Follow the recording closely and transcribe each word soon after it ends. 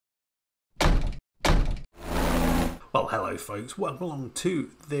Well, hello folks, welcome along to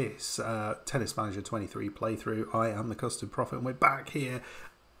this Tennis Manager 23 playthrough. I am the Custard Prophet and we're back here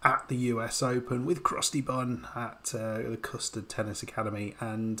at the US Open with Crusty Bun at the Custard Tennis Academy.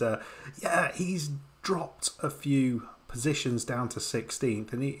 And yeah, he's dropped a few positions down to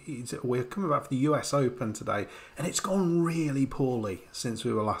 16th, and we're coming back for the US Open today, and it's gone really poorly since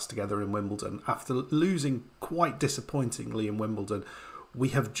we were last together in Wimbledon. After losing quite disappointingly in Wimbledon, we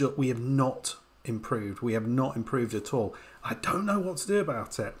have not improved. We have not improved at all. I don't know what to do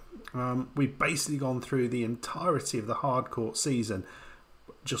about it. We've basically gone through the entirety of the hardcourt season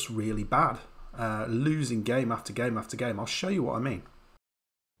just really bad, losing game after game after game. I'll show you what I mean.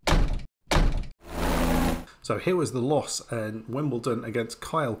 So here was the loss in Wimbledon against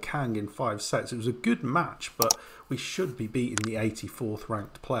Kyle Kang in 5 sets. It was a good match, but we should be beating the 84th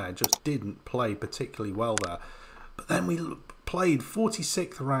ranked player. Just didn't play particularly well there. But then we played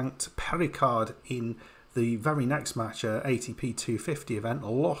 46th ranked Pericard in the very next match, ATP 250 event,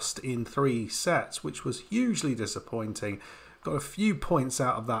 lost in 3 sets, which was hugely disappointing. Got a few points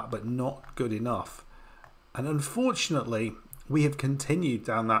out of that, but not good enough. And unfortunately, we have continued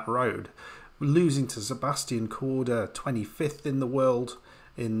down that road, losing to Sebastian Korda, 25th in the world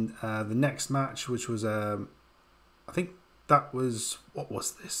in the next match, which was, I think that was, what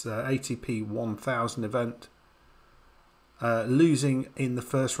was this, ATP 1000 event. Losing in the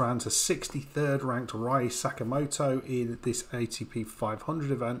first round to 63rd ranked Rai Sakamoto in this ATP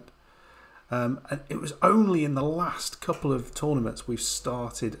 500 event. And it was only in the last couple of tournaments we've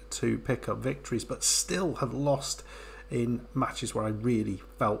started to pick up victories, but still have lost in matches where I really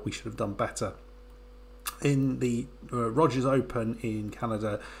felt we should have done better. In the Rogers Open in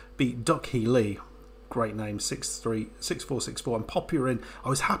Canada, beat Duck Hee Lee. Great name, 6-3, 6-4, 6-4. And Popyrin, I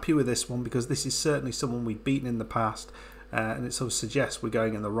was happy with this one because this is certainly someone we've beaten in the past. And it sort of suggests we're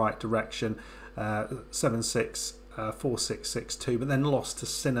going in the right direction. 7-6, 4-6, 6-2, but then lost to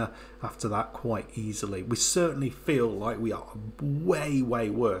Sinner after that quite easily. We certainly feel like we are way, way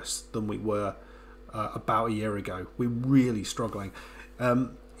worse than we were about a year ago. We're really struggling.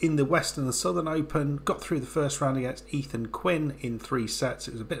 In the Western and Southern Open, got through the first round against Ethan Quinn in 3 sets.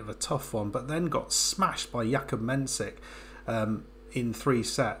 It was a bit of a tough one, but then got smashed by Jakub Mensik in 3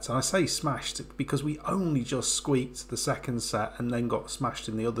 sets. And I say smashed because we only just squeaked the second set and then got smashed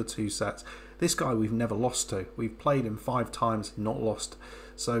in the other 2 sets. This guy we've never lost to. We've played him 5 times, not lost.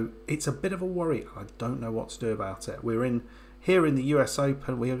 So it's a bit of a worry. I don't know what to do about it. We're here in the US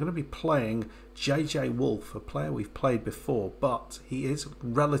Open. We are going to be playing JJ Wolf, a player we've played before, but he is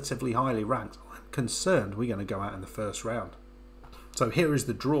relatively highly ranked. I'm concerned we're going to go out in the first round. So here is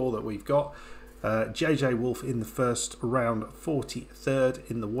the draw that we've got. JJ Wolf in the first round,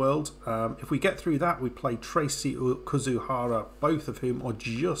 43rd in the world. If we get through that, we play Tracy Kuzuhara, both of whom are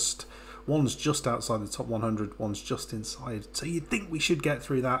one's just outside the top 100, one's just inside. So you'd think we should get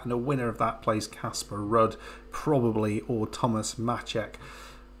through that, and a winner of that plays Casper Rudd, probably, or Thomas Macek.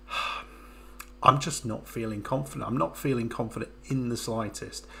 I'm just not feeling confident. I'm not feeling confident in the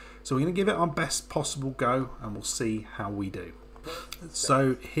slightest. So we're going to give it our best possible go, and we'll see how we do.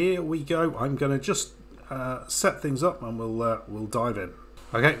 So here we go. I'm going to just set things up, and we'll dive in.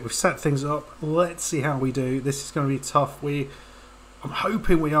 Okay, we've set things up. Let's see how we do. This is going to be tough. I'm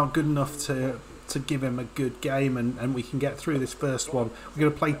hoping we are good enough to give him a good game, and we can get through this first one. We're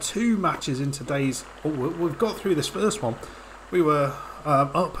going to play 2 matches in today's... Oh, we've got through this first one. We were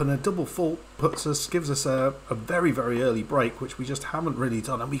up, and a double fault gives us a very, very early break, which we just haven't really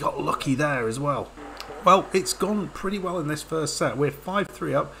done, and we got lucky there as well. Well, it's gone pretty well in this first set. We're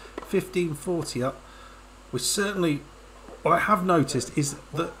 5-3 up, 15-40 up. We're certainly... What I have noticed is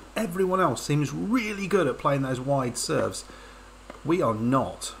that everyone else seems really good at playing those wide serves. We are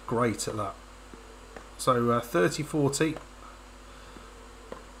not great at that. So 30-40.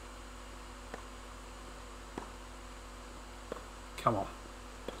 Come on.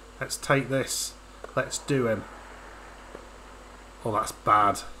 Let's take this. Let's do him. Oh, that's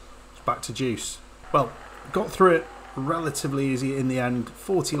bad. It's back to deuce. Well, got through it relatively easy in the end.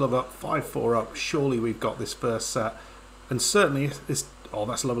 40-love up, 5-4 up. Surely we've got this first set. And certainly, oh,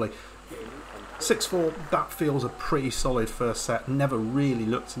 that's lovely. 6-4, that feels a pretty solid first set. Never really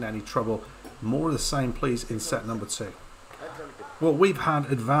looked in any trouble. More of the same, please, in set number 2. Well, we've had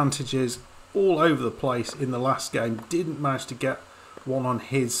advantages all over the place in the last game. Didn't manage to get one on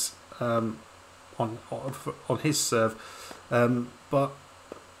his on his serve, but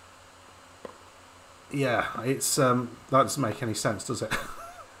yeah, it's that doesn't make any sense, does it?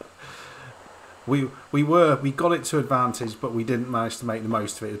 We got it to advantage, but we didn't manage to make the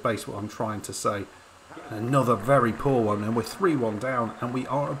most of it, is basically what I'm trying to say. Another very poor one, and we're 3-1 down, and we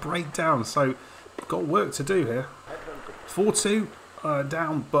are a break down, so got work to do here. 4-2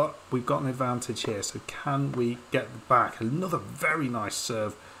 down, but we've got an advantage here. So can we get back? Another very nice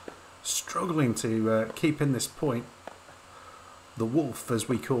serve. Struggling to keep in this point. The Wolf, as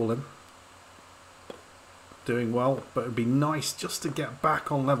we call him, doing well, but it would be nice just to get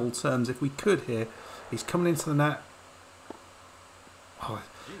back on level terms if we could here. He's coming into the net. Oh,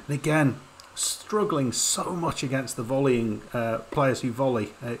 and again, struggling so much against the volleying players who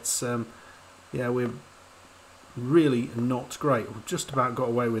volley. It's yeah, we're really not great. We've just about got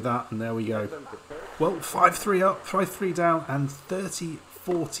away with that, and there we go. Well, 5-3 up, 5-3 down, and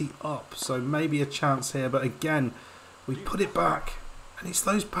 30-40 up. So maybe a chance here, but again, we put it back, and it's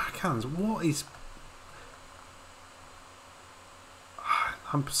those backhands. What is...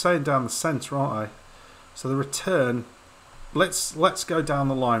 I'm saying down the centre, aren't I? So the return, let's go down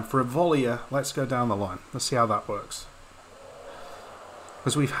the line. For a volleyer, let's go down the line. Let's see how that works.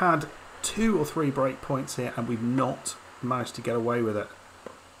 Because we've had 2 or 3 break points here, and we've not managed to get away with it.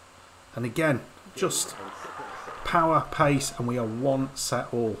 And again, just power, pace, and we are 1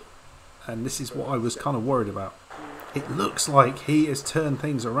 set all. And this is what I was kind of worried about. It looks like he has turned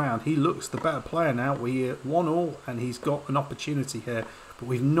things around. He looks the better player now. We're 1 all, and he's got an opportunity here. But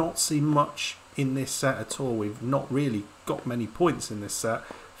we've not seen much in this set at all. We've not really got many points in this set.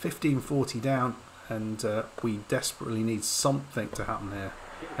 15-40 down, and we desperately need something to happen here.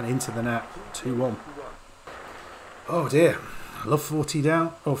 And into the net, 2-1. Oh dear, love 40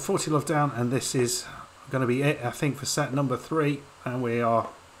 down, or 40 love down, and this is going to be it, I think, for set number 3. And we are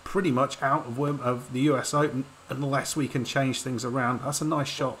pretty much out of the US Open unless we can change things around. That's a nice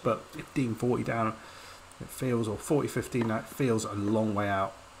shot, but 15-40 down, it feels, or 40-15, that feels a long way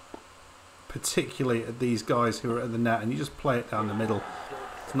out. Particularly at these guys who are at the net, and you just play it down the middle.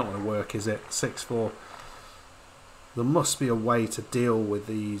 It's not going to work, is it? 6-4. There must be a way to deal with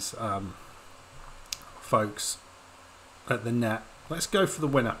these folks at the net. Let's go for the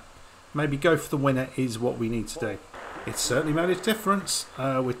winner. Maybe go for the winner is what we need to do. It's certainly made a difference.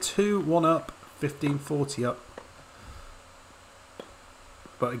 We're 2-1 up, 15-40 up.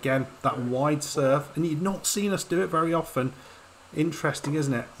 But again, that wide serve, and you've not seen us do it very often. Interesting,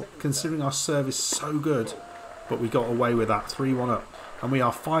 isn't it? Considering our serve is so good, but we got away with that. 3-1 up, and we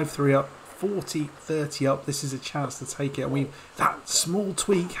are 5-3 up, 40-30 up. This is a chance to take it. And that small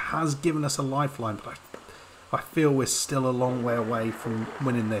tweak has given us a lifeline, but I feel we're still a long way away from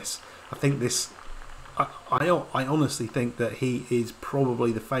winning this. I think this. I honestly think that he is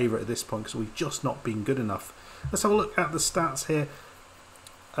probably the favourite at this point because we've just not been good enough. Let's have a look at the stats here.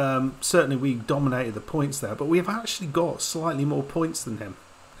 Certainly we dominated the points there, but we've actually got slightly more points than him,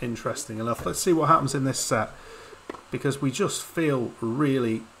 interesting enough. Let's see what happens in this set, because we just feel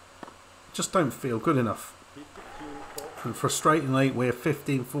really, just don't feel good enough. And frustratingly, we're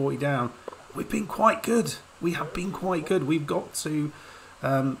 15-40 down. We've been quite good. We have been quite good. We've got to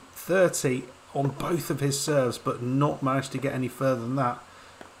 30 on both of his serves, but not managed to get any further than that.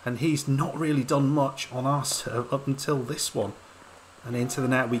 And he's not really done much on our serve up until this one. And into the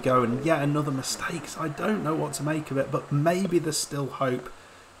net we go, and yet another mistake. So I don't know what to make of it, but maybe there's still hope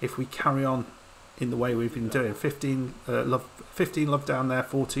if we carry on in the way we've been doing. 15 love down there,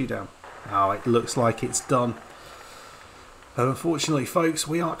 4-2 down. Now it looks like it's done. And unfortunately, folks,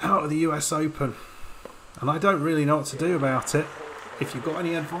 we are out of the US Open, and I don't really know what to do about it. If you've got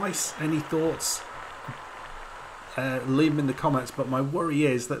any advice, any thoughts, leave them in the comments. But my worry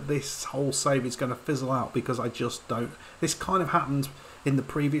is that this whole save is going to fizzle out, because I just don't. This kind of happened in the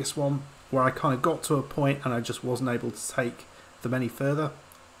previous one where I kind of got to a point and I just wasn't able to take them any further,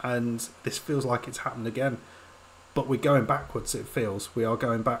 and this feels like it's happened again. But we're going backwards, it feels. We are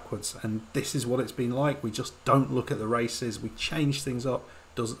going backwards, and this is what it's been like. We just don't look at the races. We change things up.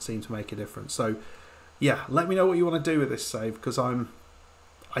 Doesn't seem to make a difference. So yeah, let me know what you want to do with this save, because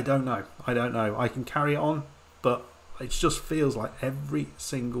I don't know. I can carry it on, but it just feels like every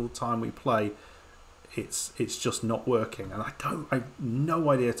single time we play, it's just not working, and I've no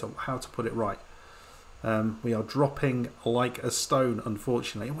idea how to put it right. We are dropping like a stone,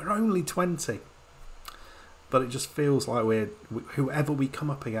 unfortunately, and we're only 20. But it just feels like whoever we come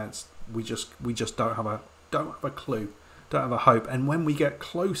up against, we just don't have a clue, don't have a hope. And when we get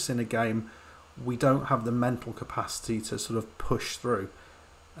close in a game, we don't have the mental capacity to sort of push through.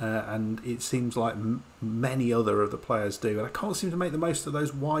 And it seems like many other of the players do. And I can't seem to make the most of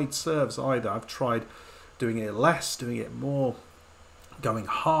those wide serves either. I've tried doing it less, doing it more, going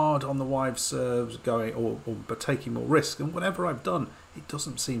hard on the wide serves, but taking more risk. And whatever I've done, it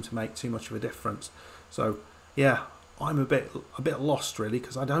doesn't seem to make too much of a difference. So yeah, I'm a bit lost really,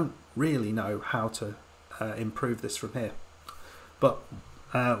 because I don't really know how to improve this from here. But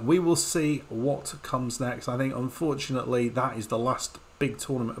we will see what comes next. I think, unfortunately, that is the last big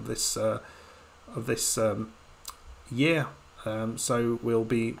tournament of this year. So we'll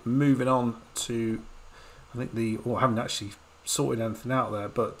be moving on to, I think I haven't actually sorted anything out there,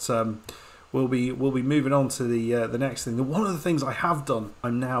 but we'll be moving on to the next thing. One of the things I have done,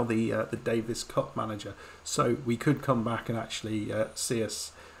 I'm now the Davis Cup manager, so we could come back and actually see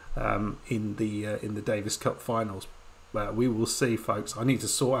us in the Davis Cup finals. We will see, folks. I need to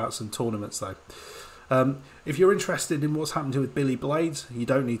sort out some tournaments though. If you're interested in what's happened with Billy Blades, you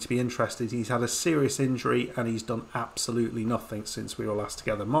don't need to be interested. He's had a serious injury and he's done absolutely nothing since we were last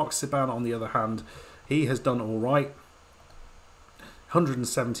together. Mark Siban, on the other hand, he has done all right.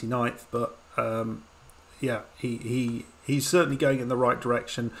 179th, but yeah, he's certainly going in the right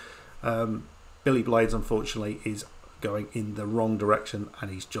direction. Billy Blades, unfortunately, is going in the wrong direction and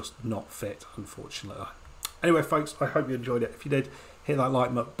he's just not fit, unfortunately. Anyway, folks, I hope you enjoyed it. If you did, hit that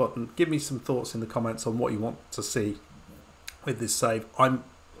like button. Give me some thoughts in the comments on what you want to see with this save. I'm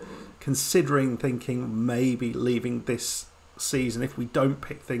considering thinking maybe leaving this season if we don't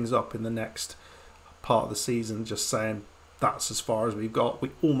pick things up in the next part of the season, just saying that's as far as we've got.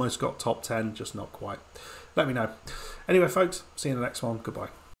 We almost got top 10, just not quite. Let me know. Anyway, folks, see you in the next one. Goodbye.